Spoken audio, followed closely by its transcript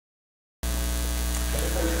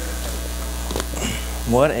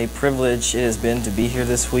What a privilege it has been to be here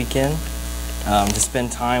this weekend, to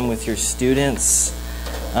spend time with your students.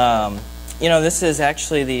 This is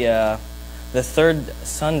actually the third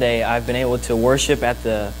Sunday I've been able to worship at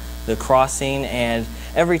the crossing, and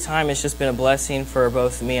every time it's just been a blessing for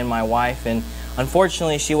both me and my wife. And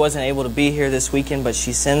unfortunately, she wasn't able to be here this weekend, but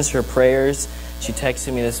she sends her prayers. She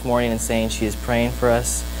texted me this morning and saying she is praying for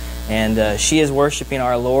us, and she is worshiping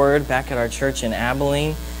our Lord back at our church in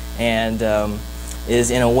Abilene, and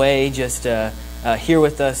is in a way just here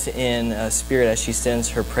with us in spirit as she sends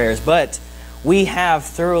her prayers. But we have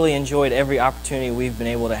thoroughly enjoyed every opportunity we've been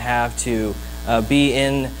able to have to be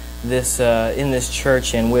in this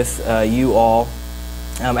church and with you all.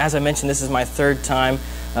 As I mentioned, this is my third time.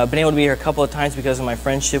 I've been able to be here a couple of times because of my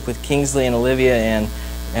friendship with Kingsley and Olivia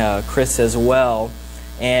and Chris as well.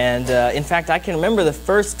 And in fact, I can remember the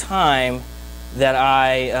first time that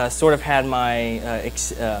I sort of had my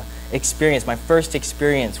my first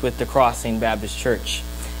experience with the Crossing Baptist Church.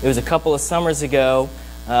 It was a couple of summers ago.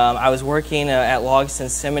 I was working at Logston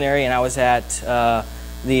Seminary, and I was at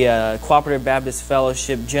the Cooperative Baptist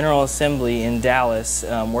Fellowship General Assembly in Dallas,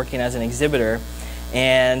 working as an exhibitor.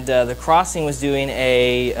 And the Crossing was doing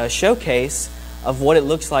a showcase of what it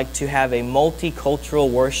looks like to have a multicultural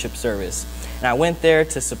worship service. And I went there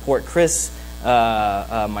to support Chris,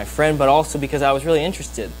 my friend, but also because I was really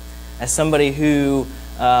interested as somebody who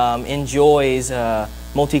enjoys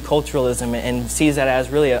multiculturalism and sees that as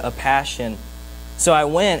really a passion. So I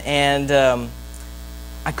went, and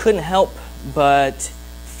I couldn't help but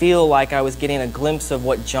feel like I was getting a glimpse of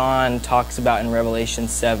what John talks about in Revelation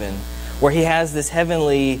 7, where he has this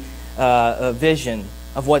heavenly vision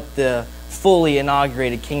of what the fully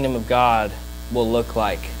inaugurated kingdom of God will look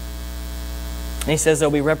like. And he says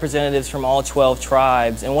there'll be representatives from all 12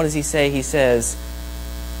 tribes. And what does he say? He says,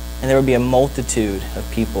 and there will be a multitude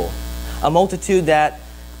of people. A multitude that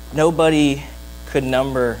nobody could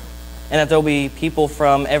number. And that there will be people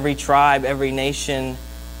from every tribe, every nation,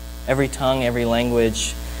 every tongue, every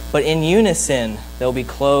language. But in unison, they'll be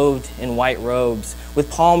clothed in white robes, with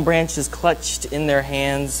palm branches clutched in their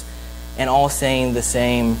hands, and all saying the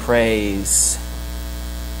same praise.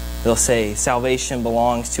 They'll say, salvation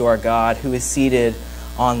belongs to our God, who is seated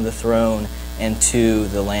on the throne, and to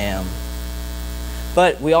the Lamb.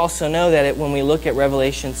 But we also know that when we look at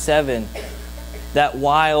Revelation 7, that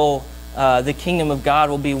while the kingdom of God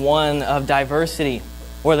will be one of diversity,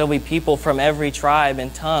 where there'll be people from every tribe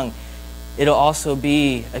and tongue, it'll also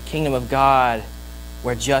be a kingdom of God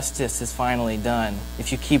where justice is finally done.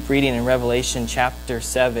 If you keep reading in Revelation chapter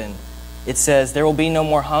 7, it says, there will be no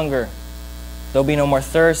more hunger, there'll be no more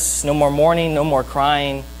thirst, no more mourning, no more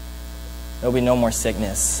crying, there'll be no more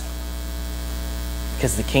sickness,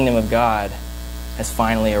 because the kingdom of God has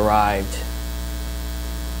finally arrived.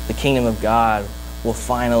 The kingdom of God will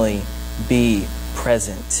finally be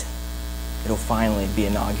present. It'll finally be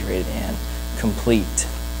inaugurated and complete.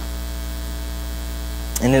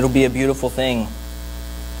 And it'll be a beautiful thing.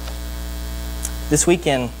 This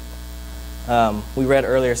weekend, we read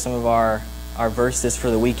earlier some of our verses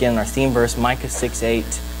for the weekend. Our theme verse, Micah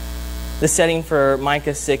 6:8. The setting for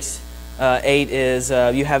Micah 6:8 is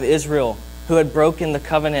you have Israel, who had broken the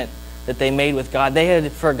covenant that they made with God. They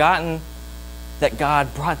had forgotten that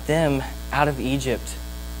God brought them out of Egypt,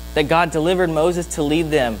 that God delivered Moses to lead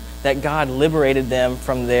them, that God liberated them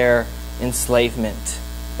from their enslavement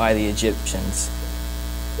by the Egyptians.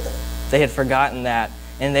 They had forgotten that,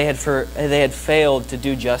 and they had failed to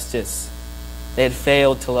do justice. They had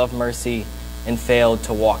failed to love mercy and failed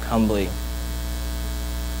to walk humbly.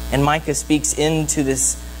 And Micah speaks into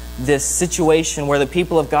this situation where the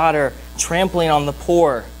people of God are trampling on the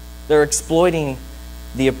poor. They're exploiting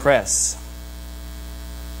the oppressed.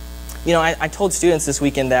 You know, I told students this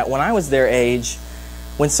weekend that when I was their age,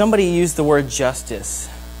 when somebody used the word justice,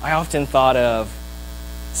 I often thought of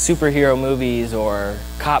superhero movies or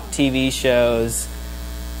cop TV shows.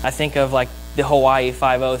 I think of like the Hawaii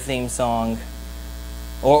Five-0 theme song,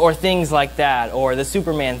 or things like that, or the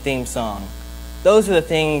Superman theme song. Those are the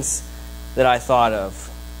things that I thought of.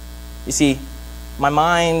 You see, my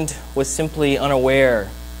mind was simply unaware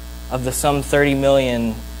of the some 30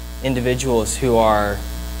 million individuals who are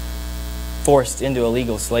forced into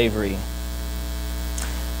illegal slavery.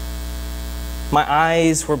 My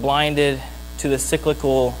eyes were blinded to the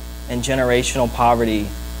cyclical and generational poverty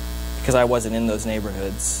because I wasn't in those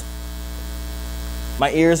neighborhoods.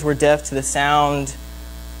 My ears were deaf to the sound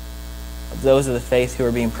of those of the faith who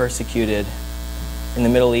are being persecuted in the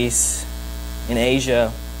Middle East, in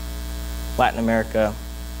Asia, Latin America,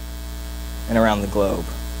 and around the globe.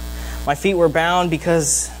 My feet were bound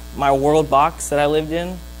because my world box that I lived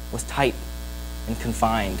in was tight. and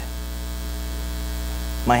confined.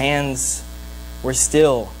 My hands were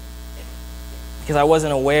still because I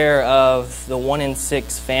wasn't aware of the 1 in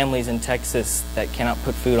 6 families in Texas that cannot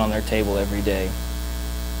put food on their table every day.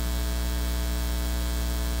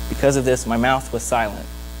 Because of this, my mouth was silent.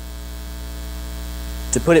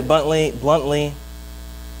 To put it bluntly,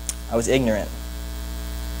 I was ignorant.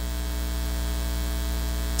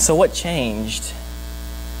 So what changed?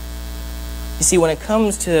 You see, when it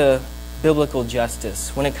comes to biblical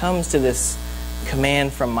justice, when it comes to this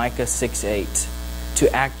command from Micah 6:8,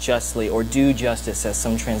 to act justly or do justice, as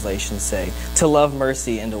some translations say, to love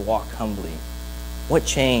mercy and to walk humbly, what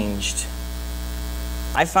changed?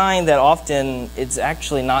 I find that often it's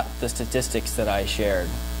actually not the statistics that I shared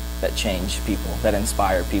that change people, that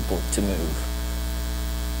inspire people to move,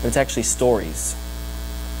 but it's actually stories.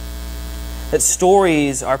 That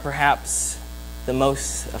stories are perhaps the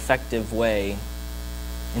most effective way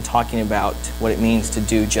in talking about what it means to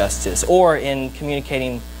do justice, or in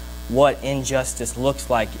communicating what injustice looks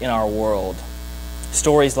like in our world.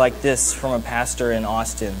 Stories like this from a pastor in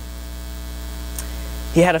Austin.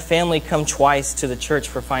 He had a family come twice to the church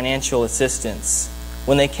for financial assistance.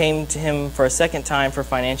 When they came to him for a second time for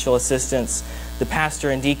financial assistance, the pastor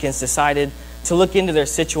and deacons decided to look into their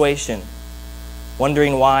situation,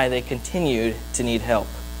 wondering why they continued to need help.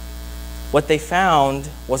 What they found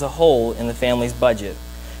was a hole in the family's budget,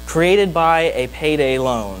 created by a payday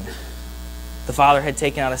loan. The father had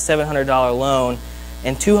taken out a $700 loan,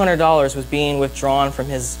 and $200 was being withdrawn from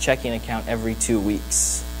his checking account every 2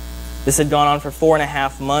 weeks. This had gone on for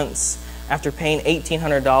 4.5 months. After paying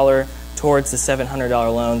 $1,800 towards the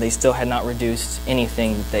 $700 loan, they still had not reduced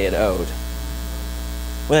anything that they had owed.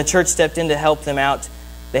 When the church stepped in to help them out,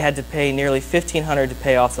 they had to pay nearly $1,500 to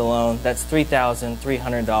pay off the loan. That's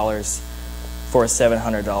 $3,300 for a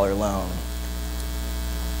 $700 loan.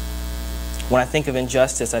 When I think of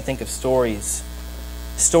injustice, I think of stories.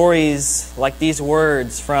 Stories like these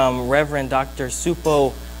words from Reverend Dr.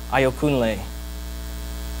 Supo Ayokunle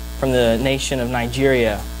from the nation of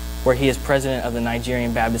Nigeria, where he is president of the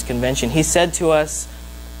Nigerian Baptist Convention. He said to us,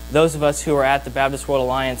 those of us who were at the Baptist World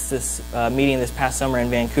Alliance meeting this past summer in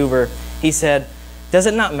Vancouver, he said, does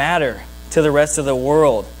it not matter to the rest of the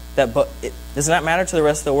world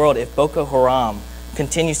if Boko Haram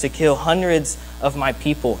continues to kill hundreds of my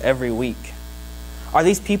people every week? Are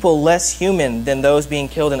these people less human than those being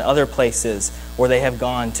killed in other places where they have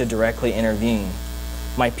gone to directly intervene?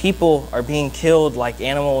 My people are being killed like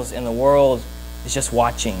animals, and the world is just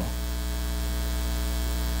watching.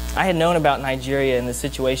 I had known about Nigeria and the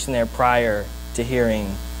situation there prior to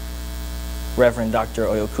hearing Reverend Dr.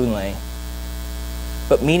 Oyokunle.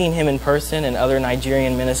 But meeting him in person and other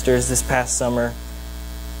Nigerian ministers this past summer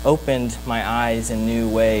opened my eyes in new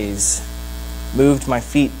ways, moved my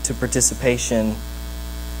feet to participation,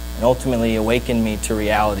 and ultimately awakened me to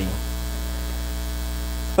reality.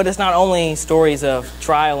 But it's not only stories of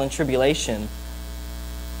trial and tribulation,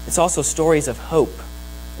 it's also stories of hope,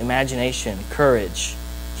 imagination, courage,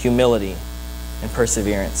 humility, and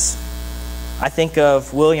perseverance. I think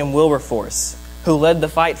of William Wilberforce, who led the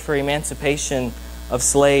fight for emancipation of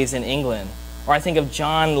slaves in England. Or I think of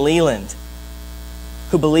John Leland,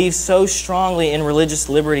 who believed so strongly in religious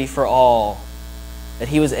liberty for all that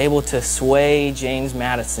he was able to sway James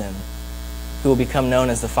Madison, who will become known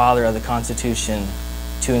as the father of the Constitution,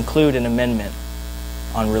 to include an amendment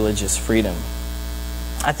on religious freedom.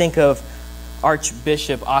 I think of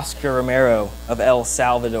Archbishop Oscar Romero of El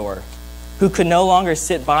Salvador, who could no longer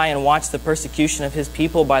sit by and watch the persecution of his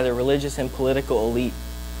people by the religious and political elite.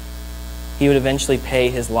 He would eventually pay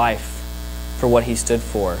his life for what he stood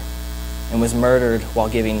for, and was murdered while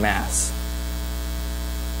giving Mass.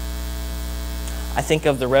 I think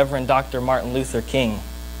of the Reverend Dr. Martin Luther King,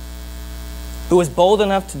 who was bold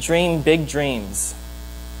enough to dream big dreams,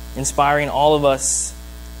 inspiring all of us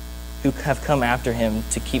who have come after him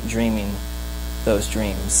to keep dreaming those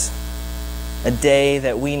dreams. A day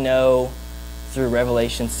that we know through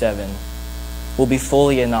Revelation 7 will be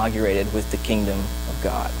fully inaugurated with the kingdom of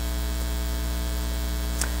God.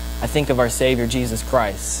 I think of our Savior Jesus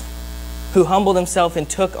Christ, who humbled himself and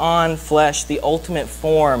took on flesh, the ultimate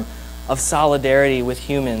form of solidarity with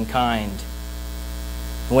humankind.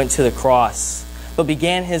 He went to the cross, but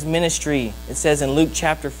began his ministry, it says in Luke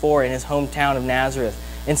chapter 4, in his hometown of Nazareth,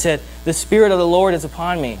 and said, "The Spirit of the Lord is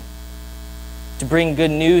upon me, to bring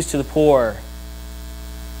good news to the poor,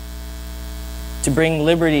 to bring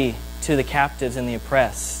liberty to the captives and the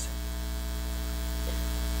oppressed,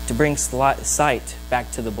 to bring sight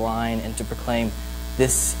back to the blind, and to proclaim,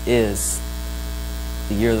 this is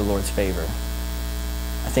the year of the Lord's favor."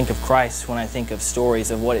 I think of Christ when I think of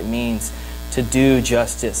stories of what it means to do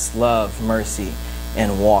justice, love mercy,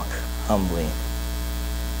 and walk humbly.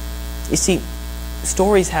 You see,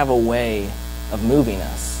 stories have a way of moving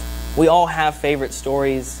us. We all have favorite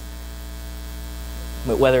stories,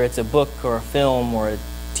 but whether it's a book or a film or a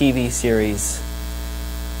TV series,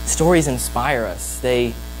 stories inspire us.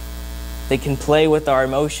 They can play with our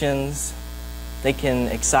emotions. They can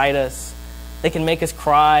excite us. They can make us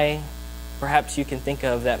cry. Perhaps you can think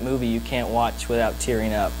of that movie you can't watch without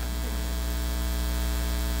tearing up.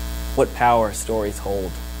 What power stories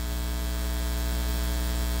hold.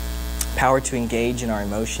 Power to engage in our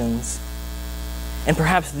emotions. And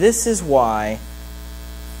perhaps this is why,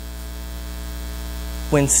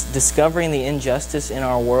 when discovering the injustice in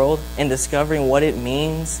our world and discovering what it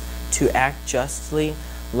means to act justly,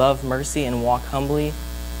 love mercy, and walk humbly,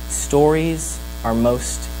 stories are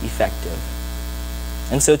most effective.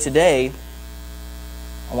 And so today,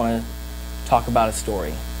 I want to talk about a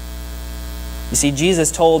story. You see,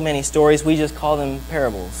 Jesus told many stories. We just call them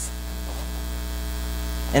parables.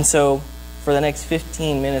 And so, for the next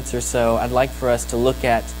 15 minutes or so, I'd like for us to look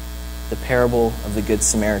at the parable of the Good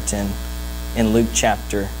Samaritan in Luke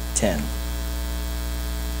chapter 10.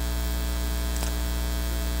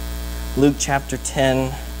 Luke chapter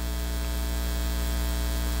 10,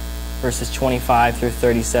 verses 25 through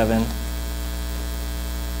 37.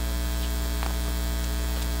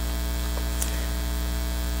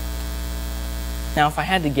 Now, if I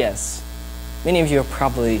had to guess, many of you are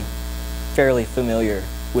probably fairly familiar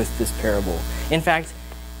with this parable. In fact,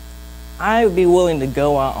 I would be willing to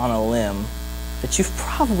go out on a limb that you've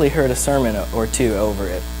probably heard a sermon or two over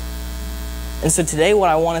it. And so today what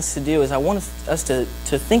I want us to do is I want us to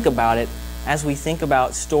think about it as we think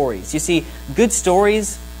about stories. You see, good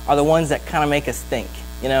stories are the ones that kind of make us think,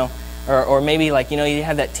 you know, or maybe like, you know, you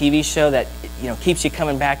have that TV show that, you know, keeps you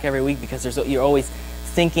coming back every week because you're always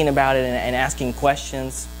thinking about it and asking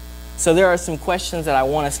questions. So there are some questions that I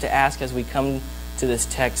want us to ask as we come to this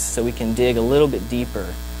text so we can dig a little bit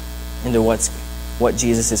deeper into what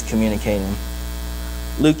Jesus is communicating.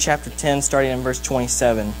 Luke chapter 10, starting in verse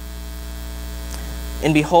 27.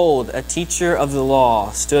 And behold, a teacher of the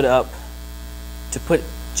law stood up to put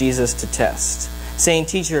Jesus to test, saying,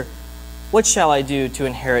 Teacher, what shall I do to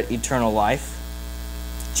inherit eternal life?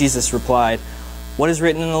 Jesus replied, What is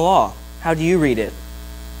written in the law? How do you read it?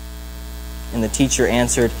 And the teacher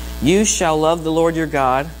answered, You shall love the Lord your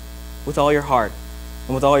God with all your heart,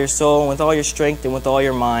 and with all your soul, and with all your strength, and with all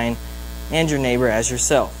your mind, and your neighbor as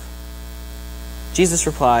yourself. Jesus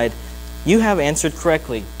replied, You have answered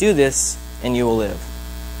correctly. Do this, and you will live.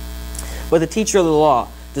 But the teacher of the law,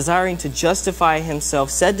 desiring to justify himself,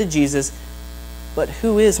 said to Jesus, But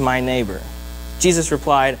who is my neighbor? Jesus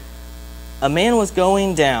replied, A man was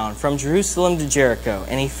going down from Jerusalem to Jericho,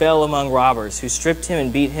 and he fell among robbers, who stripped him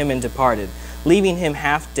and beat him and departed, leaving him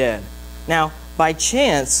half dead. Now, by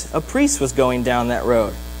chance, a priest was going down that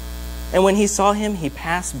road, and when he saw him, he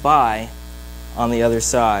passed by on the other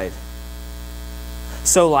side.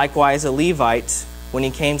 So likewise, a Levite, when he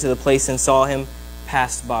came to the place and saw him,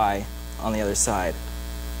 passed by on the other side.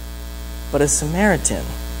 But a Samaritan,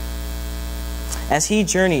 as he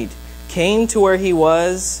journeyed, came to where he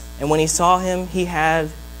was, and when he saw him, he had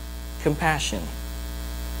compassion.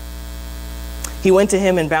 He went to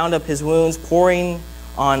him and bound up his wounds, pouring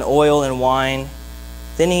on oil and wine.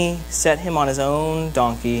 Then he set him on his own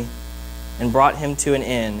donkey and brought him to an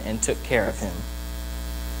inn and took care of him.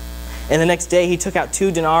 And the next day he took out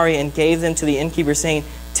 2 denarii and gave them to the innkeeper, saying,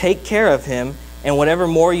 Take care of him, and whatever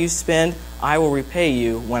more you spend, I will repay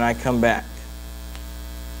you when I come back.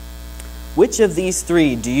 Which of these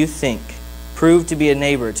 3 do you think proved to be a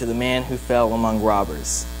neighbor to the man who fell among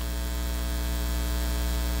robbers?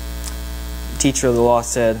 The teacher of the law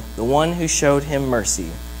said, The one who showed him mercy.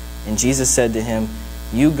 And Jesus said to him,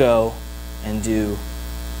 You go and do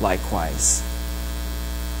likewise.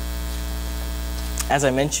 As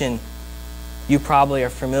I mentioned, you probably are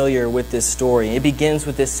familiar with this story. It begins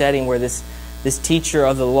with this setting where this teacher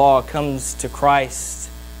of the law comes to Christ,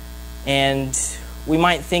 and we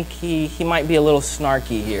might think he might be a little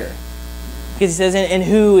snarky here. Because he says, and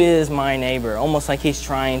who is my neighbor? Almost like he's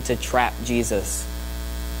trying to trap Jesus.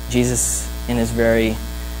 Jesus, in his very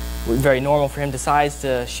normal for him, decides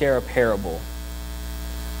to share a parable.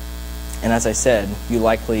 And as I said, you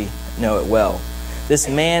likely know it well. This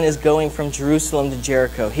man is going from Jerusalem to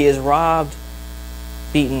Jericho. He is robbed,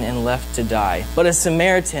 beaten, and left to die. But a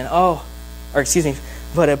Samaritan,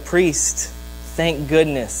 but a priest, thank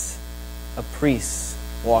goodness, a priest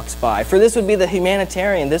walks by. For this would be the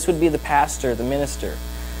humanitarian, this would be the pastor, the minister.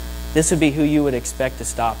 This would be who you would expect to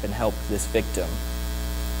stop and help this victim.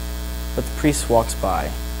 But the priest walks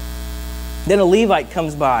by. Then a Levite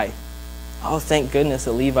comes by. Oh, thank goodness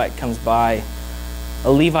a Levite comes by.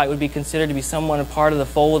 A Levite would be considered to be someone a part of the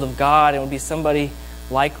fold of God and would be somebody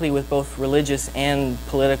likely with both religious and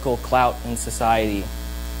political clout in society.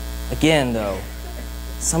 Again, though,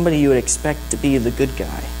 somebody you would expect to be the good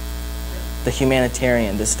guy, the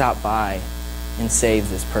humanitarian, to stop by and save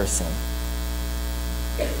this person.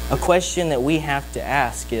 A question that we have to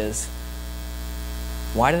ask is,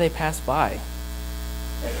 why do they pass by?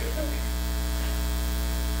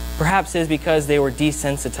 Perhaps it is because they were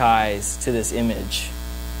desensitized to this image.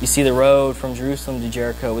 You see, the road from Jerusalem to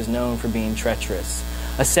Jericho was known for being treacherous.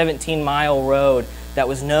 A 17-mile road that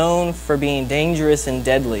was known for being dangerous and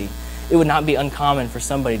deadly. It would not be uncommon for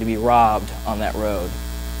somebody to be robbed on that road.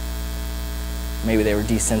 Maybe they were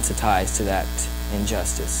desensitized to that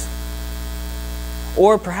injustice.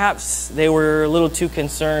 Or perhaps they were a little too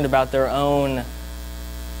concerned about their own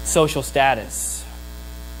social status.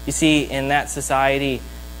 You see, in that society,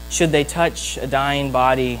 should they touch a dying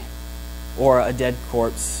body or a dead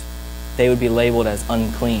corpse, they would be labeled as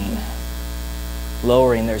unclean,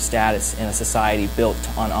 lowering their status in a society built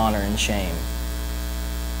on honor and shame.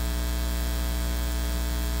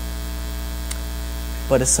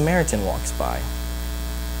 But a Samaritan walks by.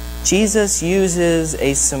 Jesus uses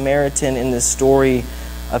a Samaritan in this story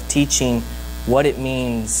of teaching what it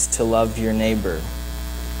means to love your neighbor.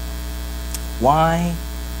 Why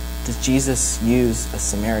does Jesus use a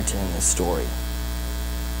Samaritan in this story?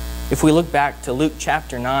 If we look back to Luke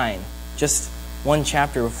chapter 9, just one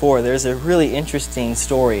chapter before, there's a really interesting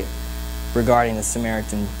story regarding the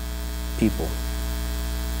Samaritan people.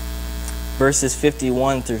 Verses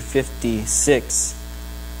 51 through 56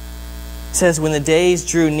 says, when the days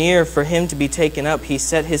drew near for him to be taken up, he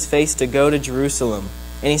set his face to go to Jerusalem.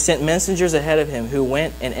 And he sent messengers ahead of him who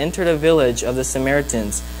went and entered a village of the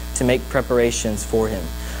Samaritans to make preparations for him.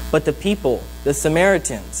 But the people, the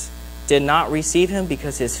Samaritans, did not receive him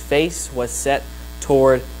because his face was set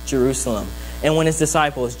toward Jerusalem. And when his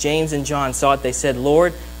disciples, James and John, saw it, they said,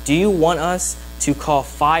 Lord, do you want us to call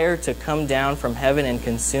fire to come down from heaven and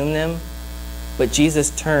consume them? But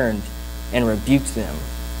Jesus turned and rebuked them.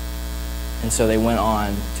 And so they went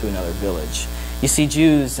on to another village. You see,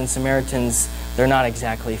 Jews and Samaritans, they're not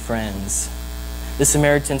exactly friends. The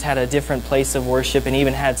Samaritans had a different place of worship and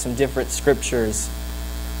even had some different scriptures.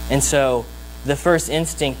 And so the first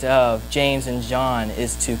instinct of James and John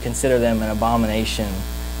is to consider them an abomination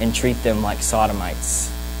and treat them like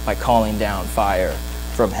sodomites by calling down fire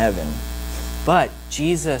from heaven. But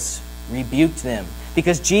Jesus rebuked them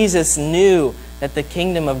because Jesus knew that the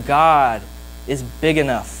kingdom of God is big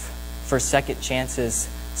enough for second chances,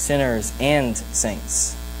 sinners, and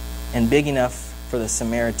saints, and big enough for the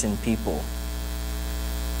Samaritan people.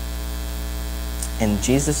 And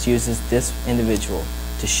Jesus uses this individual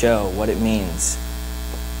to show what it means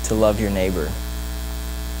to love your neighbor.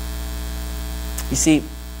 You see,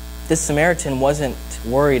 this Samaritan wasn't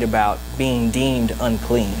worried about being deemed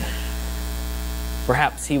unclean.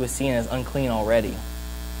 Perhaps he was seen as unclean already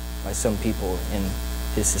by some people in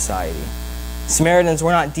his society. Samaritans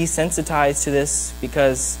were not desensitized to this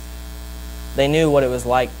because they knew what it was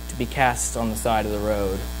like to be cast on the side of the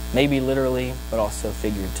road, maybe literally, but also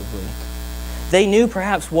figuratively. They knew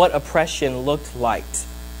perhaps what oppression looked like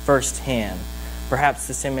firsthand. Perhaps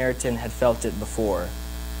the Samaritan had felt it before.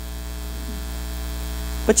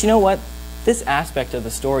 But you know what? This aspect of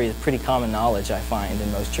the story is pretty common knowledge, I find,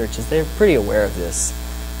 in most churches. They're pretty aware of this.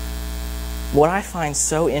 What I find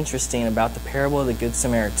so interesting about the parable of the Good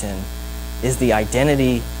Samaritan is the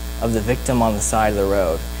identity of the victim on the side of the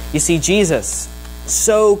road. You see, Jesus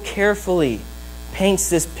so carefully paints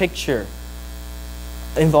this picture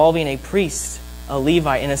involving a priest, a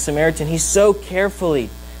Levite, and a Samaritan. He's so carefully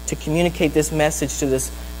to communicate this message to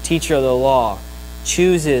this teacher of the law,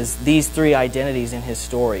 chooses these three identities in his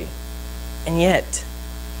story. And yet,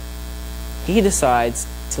 he decides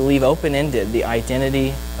to leave open-ended the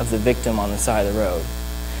identity of the victim on the side of the road.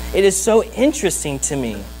 It is so interesting to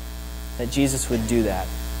me that Jesus would do that.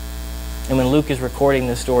 And when Luke is recording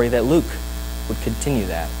the story, that Luke would continue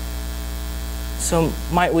that. So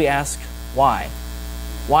might we ask, why?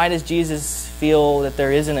 Why does Jesus feel that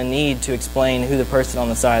there isn't a need to explain who the person on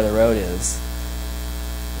the side of the road is?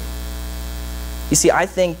 You see, I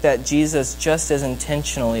think that Jesus just as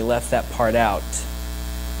intentionally left that part out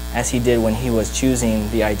as he did when he was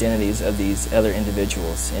choosing the identities of these other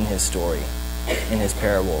individuals in his story, in his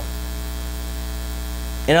parable.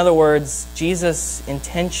 In other words, Jesus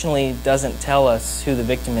intentionally doesn't tell us who the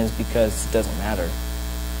victim is because it doesn't matter.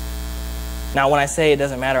 Now, when I say it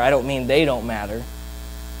doesn't matter, I don't mean they don't matter.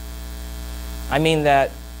 I mean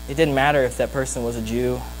that it didn't matter if that person was a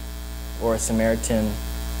Jew or a Samaritan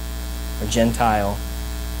or Gentile.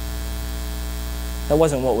 That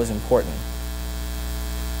wasn't what was important.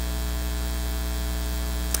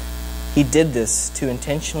 He did this to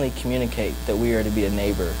intentionally communicate that we are to be a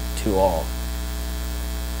neighbor to all.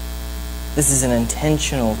 This is an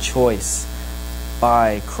intentional choice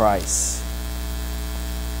by Christ.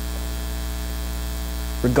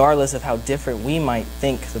 Regardless of how different we might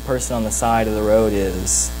think the person on the side of the road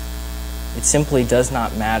is, it simply does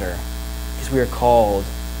not matter, because we are called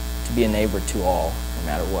to be a neighbor to all, no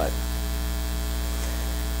matter what.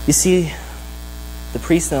 You see, the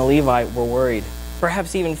priest and the Levite were worried,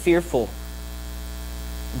 perhaps even fearful,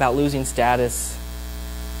 about losing status.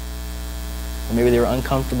 Or maybe they were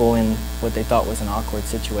uncomfortable in what they thought was an awkward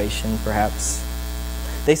situation, perhaps.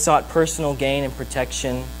 They sought personal gain and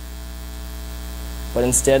protection, but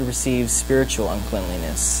instead received spiritual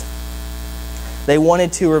uncleanliness. They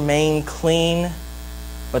wanted to remain clean,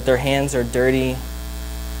 but their hands are dirty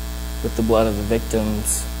with the blood of the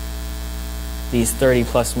victims. These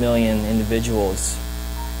 30+ million individuals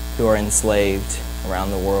who are enslaved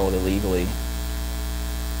around the world illegally.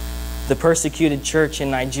 The persecuted church in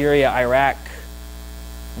Nigeria, Iraq,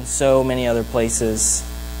 and so many other places.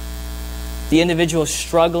 The individuals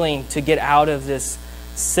struggling to get out of this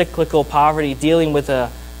cyclical poverty, dealing with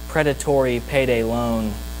a predatory payday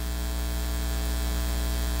loan.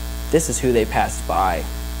 This is who they passed by.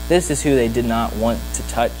 This is who they did not want to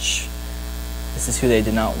touch. This is who they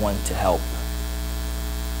did not want to help.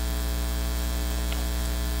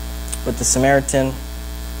 But the Samaritan,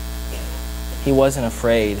 he wasn't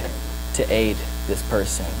afraid to aid this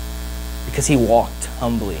person because he walked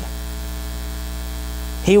humbly.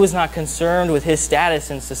 He was not concerned with his status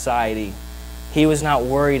in society. He was not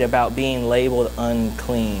worried about being labeled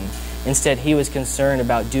unclean. Instead, he was concerned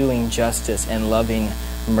about doing justice and loving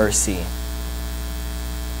mercy.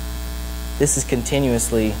 This is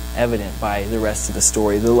continuously evident by the rest of the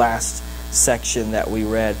story, the last section that we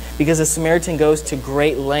read. Because the Samaritan goes to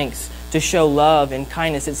great lengths to show love and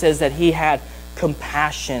kindness. It says that he had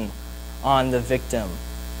compassion on the victim.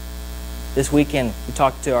 This weekend, we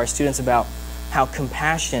talked to our students about how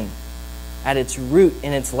compassion, at its root,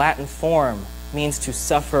 in its Latin form, means to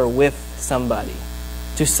suffer with somebody,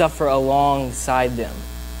 to suffer alongside them.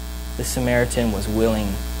 The Samaritan was willing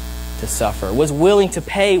to suffer, was willing to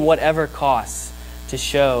pay whatever costs to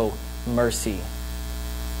show mercy.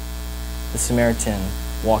 The Samaritan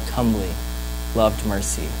walked humbly, loved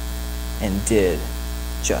mercy, and did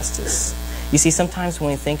justice. You see, sometimes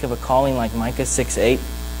when we think of a calling like Micah 6:8,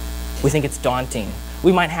 we think it's daunting.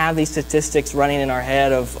 We might have these statistics running in our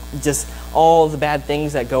head of just all the bad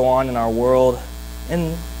things that go on in our world.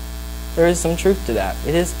 And there is some truth to that.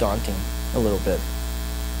 It is daunting a little bit.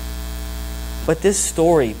 But this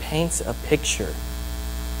story paints a picture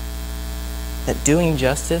that doing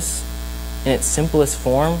justice in its simplest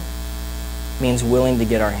form means willing to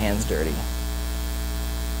get our hands dirty.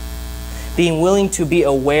 Being willing to be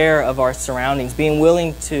aware of our surroundings, being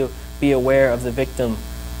willing to be aware of the victim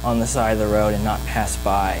on the side of the road and not pass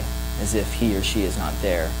by as if he or she is not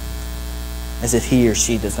there, as if he or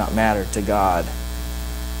she does not matter to God,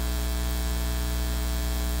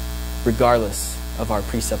 regardless of our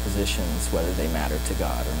presuppositions whether they matter to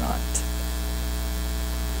God or not.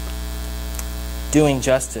 Doing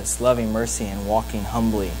justice, loving mercy, and walking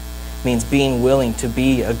humbly means being willing to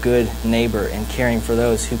be a good neighbor and caring for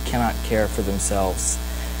those who cannot care for themselves.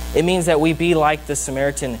 It means that we be like the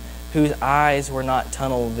Samaritan, whose eyes were not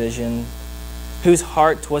tunnel vision, whose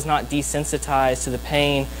heart was not desensitized to the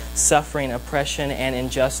pain, suffering, oppression, and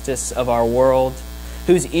injustice of our world,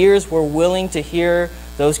 whose ears were willing to hear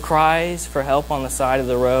those cries for help on the side of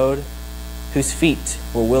the road, whose feet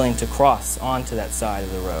were willing to cross onto that side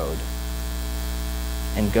of the road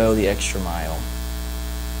and go the extra mile.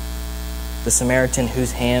 The Samaritan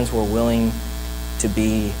whose hands were willing to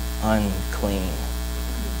be unclean,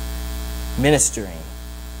 ministering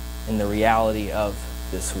in the reality of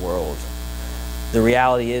this world. The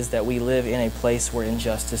reality is that we live in a place where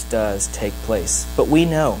injustice does take place. But we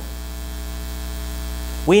know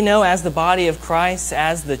as the body of Christ,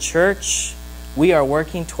 as the church, we are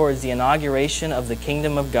working towards the inauguration of the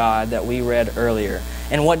kingdom of God that we read earlier.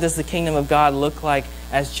 And what does the kingdom of God look like?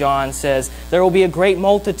 As John says, there will be a great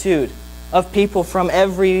multitude of people from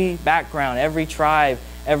every background, every tribe,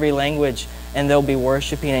 every language, and they'll be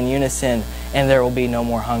worshiping in unison, and there will be no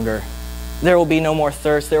more hunger. There will be no more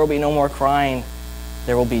thirst. There will be no more crying.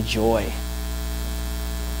 There will be joy.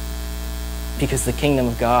 Because the kingdom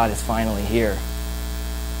of God is finally here,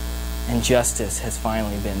 and justice has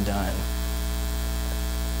finally been done.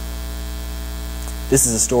 This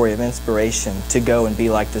is a story of inspiration to go and be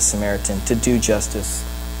like the Samaritan, to do justice,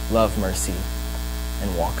 love mercy,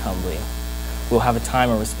 and walk humbly. We'll have a time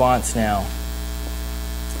of response now.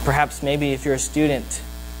 Perhaps maybe if you're a student,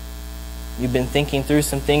 you've been thinking through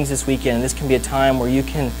some things this weekend, and this can be a time where you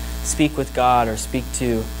can speak with God or speak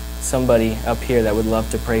to somebody up here that would love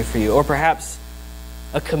to pray for you. Or perhaps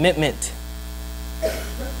a commitment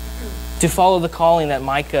to follow the calling that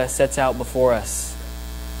Micah sets out before us,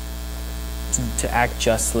 to act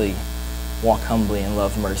justly, walk humbly, and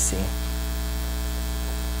love mercy.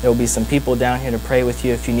 There will be some people down here to pray with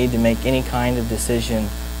you if you need to make any kind of decision,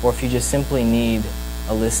 or if you just simply need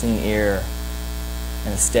a listening ear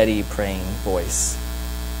and a steady praying voice.